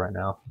to go right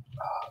now.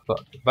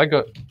 But if I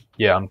go,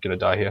 yeah, I'm gonna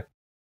die here.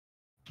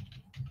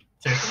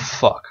 Seriously?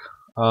 Fuck.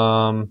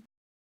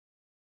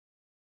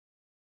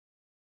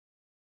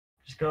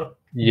 Just go.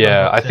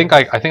 Yeah, I think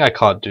I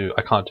can't do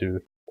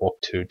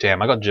Orc 2.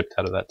 Damn, I got gypped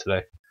out of that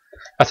today.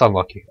 That's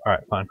unlucky. All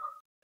right, fine.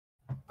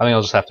 I think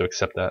I'll just have to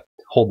accept that.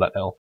 Hold that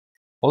L.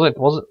 What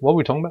were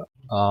we talking about?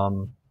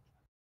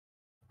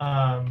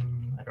 I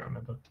don't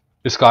remember.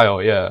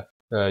 Uskaior, yeah.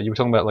 You were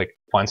talking about like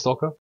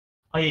Firestalker?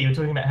 Oh yeah, you were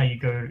talking about how you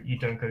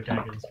don't go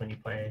daggers when you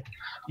play.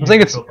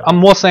 I'm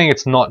more saying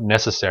it's not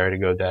necessary to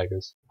go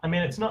daggers. I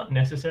mean, it's not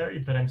necessary,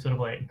 but I'm sort of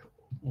like,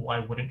 why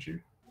wouldn't you?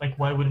 Like,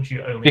 why wouldn't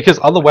you only? Because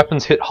other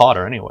weapons hit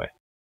harder anyway.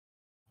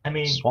 I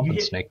mean, Swamp and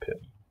Snake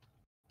Pit.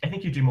 I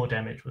think you do more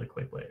damage with a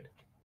quick blade.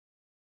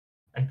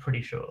 I'm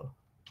pretty sure.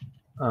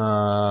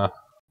 I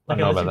don't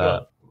know about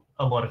that.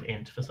 A lot of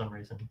int for some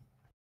reason.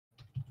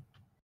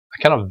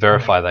 I cannot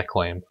verify that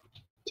claim,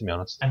 to be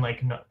honest. And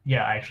like, no,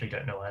 yeah, I actually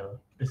don't know either.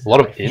 A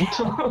lot of int?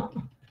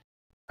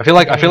 I feel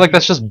like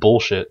that's just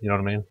bullshit. You know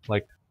what I mean?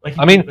 Like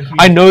I mean,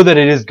 I know that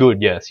it is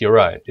good. Yes, you're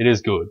right. It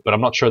is good, but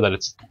I'm not sure that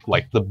it's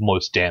like the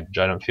most damage.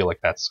 I don't feel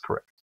like that's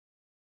correct.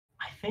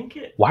 I think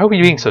it. Why are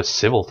we being so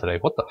civil today?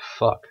 What the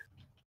fuck?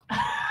 I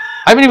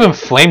haven't even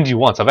flamed you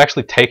once. I've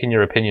actually taken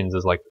your opinions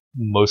as like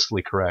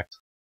mostly correct,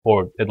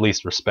 or at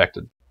least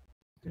respected.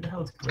 Who the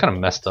hell is it's kind of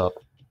messed up.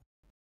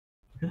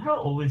 Who the hell are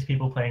all these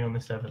people playing on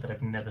this server that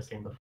I've never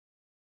seen before?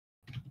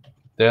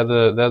 They're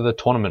the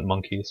tournament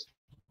monkeys.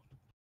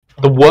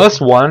 The worst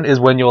one is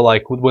when you're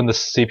like when the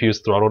CPU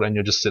is throttled and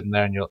you're just sitting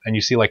there and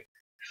you see like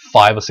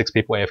 5 or 6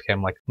 people AFK.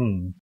 I'm like,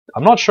 I'm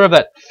not sure if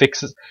that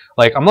fixes.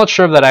 Like, I'm not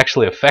sure if that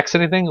actually affects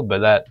anything,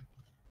 but that,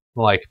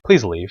 like,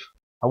 please leave.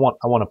 I want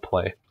to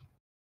play.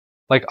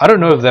 Like, I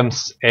don't know if them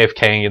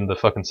AFKing in the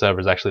fucking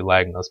server is actually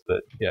lagging us,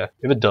 but yeah,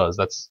 if it does,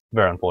 that's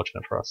very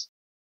unfortunate for us.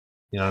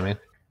 You know what I mean?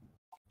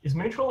 Is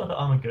Moontroll ever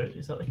armor good?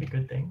 Is that like a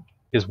good thing?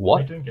 Is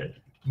what? Are they doing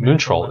good?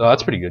 Moontroll. Oh,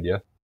 that's pretty good, yeah.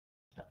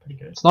 That's pretty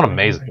good. It's not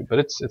amazing, but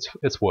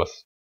it's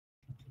worth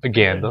a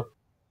gander.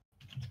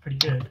 It's pretty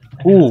good.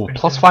 Ooh,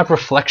 +5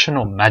 reflection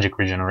or magic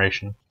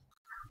regeneration.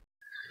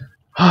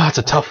 Ah, that's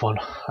a tough one.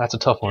 That's a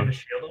tough one. Do you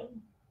have a shield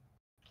on?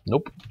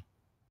 Nope.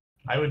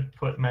 I would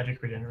put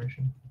magic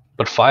regeneration.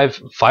 But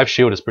 5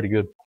 shield is pretty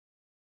good.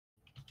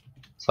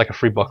 It's like a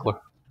free buckler.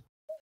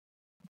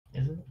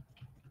 Is it?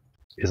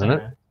 Isn't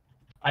it?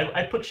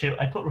 I put shield.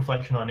 I put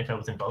reflection on if I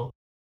was in bolt.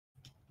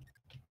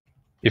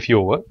 If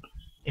you're what?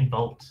 In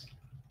bolts.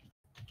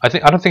 I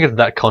don't think it's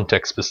that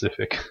context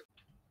specific.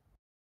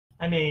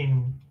 I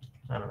mean,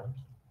 I don't know.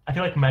 I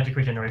feel like magic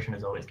regeneration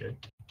is always good,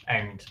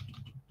 and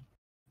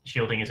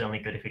shielding is only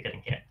good if you're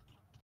getting hit,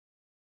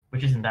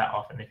 which isn't that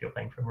often if you're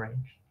playing from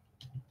range.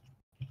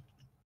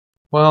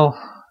 Well,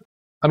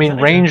 I mean,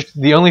 range.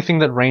 The only thing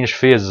that range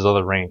fears is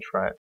other range,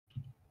 right?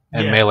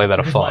 And melee that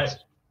are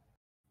fast.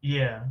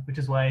 Yeah, which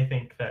is why I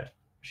think that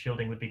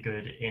shielding would be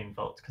good in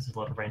vaults because there's a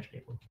lot of ranged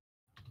people.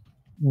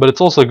 But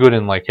it's also good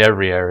in like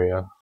every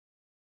area,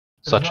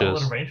 But such there's not a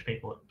lot as of ranged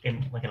people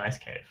in like an ice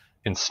cave.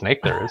 in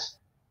Snake there is.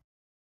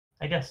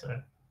 I guess so.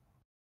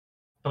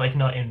 But like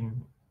not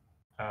in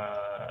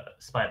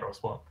Spider or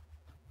Swamp.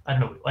 I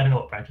don't know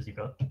what branches you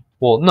got.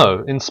 Well,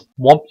 no, in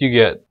Swamp you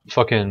get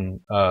fucking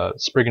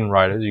Spriggan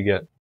Riders, you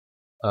get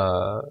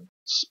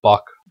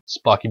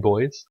Sparky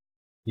Boys,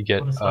 you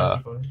get What are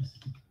Spiky boys?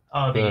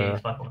 Oh, the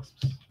Spike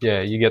Wasps.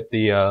 yeah, you get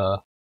the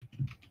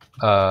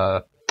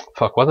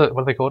fuck, what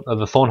are they called?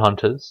 The Thorn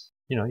Hunters.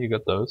 You know, you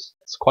got those.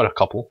 It's quite a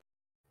couple.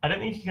 I don't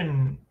think you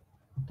can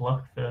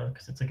block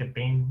because it's like a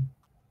beam.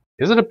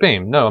 Is it a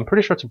beam? No, I'm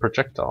pretty sure it's a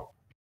projectile.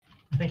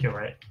 I think you're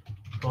right.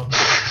 Go on.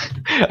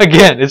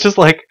 Again, it's just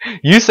like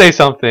you say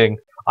something,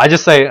 I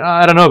just say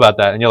I don't know about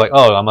that, and you're like,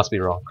 oh, I must be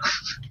wrong.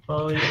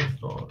 Follow your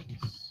thoughts.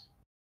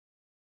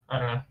 I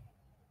don't know.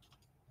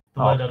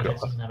 The Oh, word God. database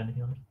doesn't have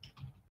anything on it.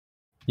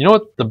 You know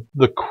what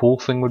the cool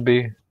thing would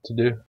be to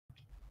do?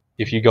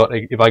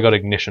 If I got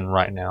Ignition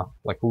right now,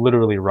 like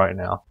literally right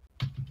now.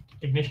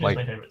 Ignition Like- is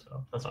my favorite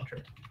spell. That's not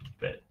true,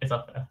 but it's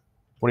up there.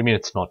 What do you mean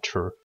it's not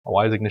true?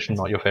 Why is Ignition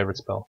not your favorite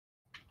spell?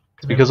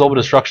 Because Because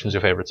Orbital Destruction is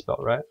your favorite spell,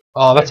 right?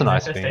 Oh, that's a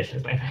nice beam. Infestation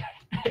is my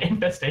favorite.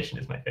 Infestation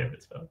is my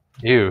favorite spell.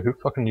 Ew, who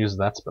fucking uses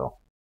that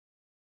spell?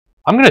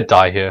 I'm gonna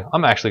die here.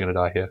 I'm actually gonna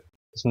die here.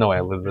 There's no way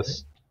I live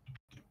this.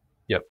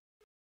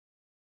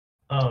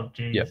 Oh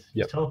jeez. Yep.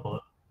 Just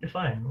teleport. You're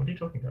fine. What are you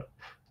talking about?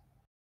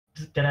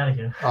 Just get out of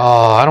here.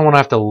 Oh, I don't want to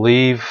have to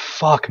leave.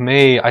 Fuck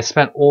me. I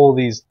spent all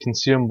these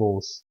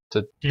consumables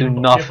to do Do you have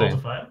nothing. Bolt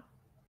of Fire?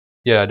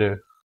 Yeah, I do.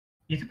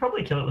 You could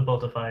probably kill it with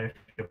Bolt of Fire if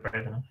you're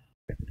brave enough.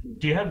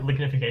 Do you have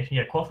Lignification?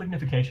 Yeah, Quaff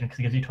Lignification because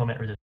it gives you Torment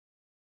resistance.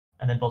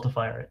 And then Bolt of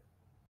Fire it.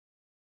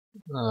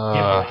 Do you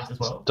have Brilliance as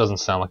well? Doesn't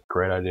sound like a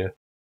great idea,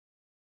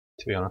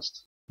 to be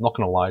honest. I'm not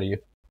gonna lie to you.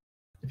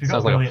 If you've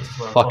got Sounds like a Brilliance as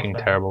well, quaff fucking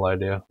that. terrible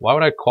idea. Why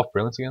would I quaff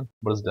Brilliance again?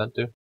 What does that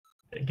do?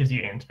 It gives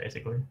you int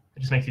basically. It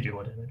just makes you do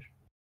more damage.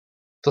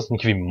 It doesn't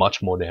give you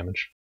much more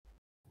damage.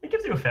 It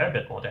gives you a fair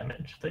bit more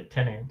damage. It's like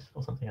 10 int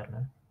or something, I don't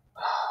know.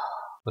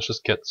 Let's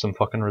just get some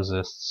fucking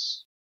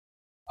resists.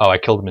 Oh, I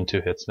killed him in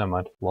 2 hits. Never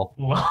mind. Lol.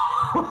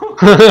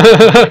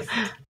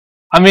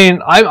 I mean,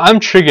 I'm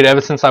triggered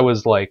ever since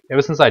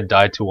I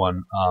died to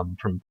one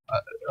from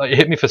it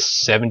hit me for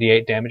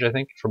 78 damage I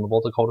think from a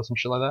Bolter Cold or some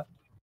shit like that.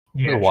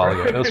 Yeah, A while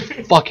sure. ago. It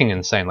was fucking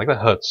insane. Like that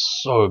hurts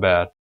so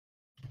bad.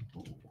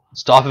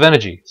 Staff of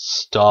Energy.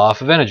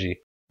 Staff of Energy.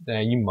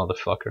 Yeah, you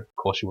motherfucker. Of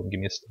course you wouldn't give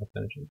me a Staff of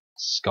Energy.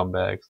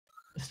 Scumbags.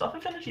 Is Staff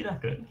of Energy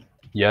that good?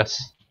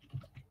 Yes.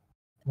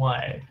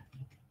 Why?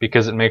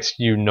 Because it makes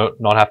you not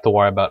have to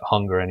worry about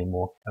hunger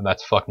anymore, and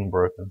that's fucking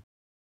broken.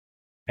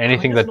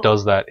 Anything Hunger's that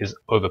does that is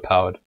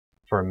overpowered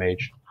for a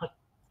mage.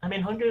 I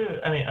mean, hunger.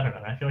 I mean, I don't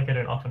know. I feel like I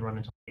don't often run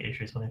into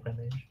issues when I play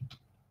mage.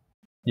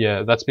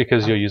 Yeah, that's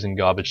because you're using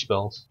garbage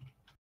spells.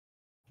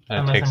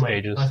 And it takes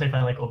ages. Unless I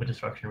find like Orbit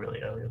Destruction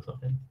really early or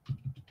something.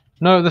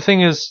 No, the thing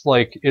is,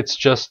 like, it's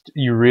just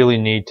you really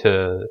need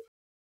to.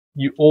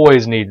 You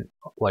always need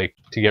like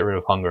to get rid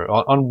of hunger.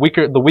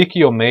 The weaker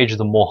your mage,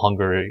 the more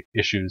hunger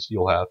issues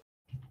you'll have.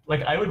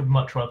 Like, I would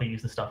much rather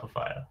use the Staff of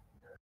Fire.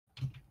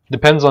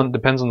 Depends on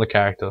the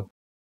character.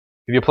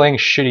 If you're playing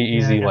shitty Yeah,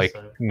 easy I guess like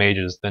so.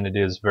 mages, then it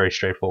is very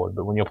straightforward.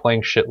 But when you're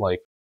playing shit like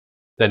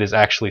that is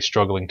actually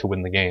struggling to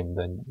win the game,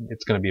 then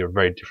it's going to be a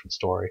very different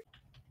story.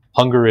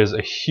 Hunger is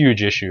a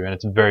huge issue, and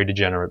it's very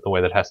degenerate the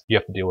way that you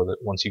have to deal with it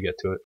once you get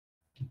to it.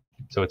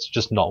 So it's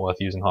just not worth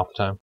using half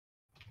the time.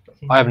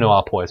 I have no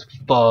Arpoise.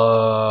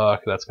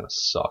 Fuck, that's gonna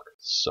suck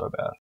so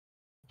bad.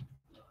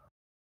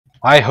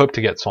 I hope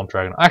to get Swamp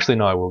Dragon. Actually,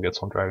 no, I will get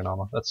Swamp Dragon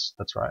armor. That's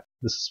right.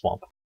 This is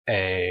Swamp.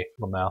 Hey,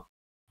 Lamau.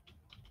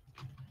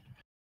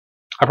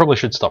 I probably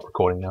should stop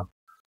recording now.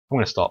 I'm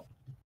gonna stop.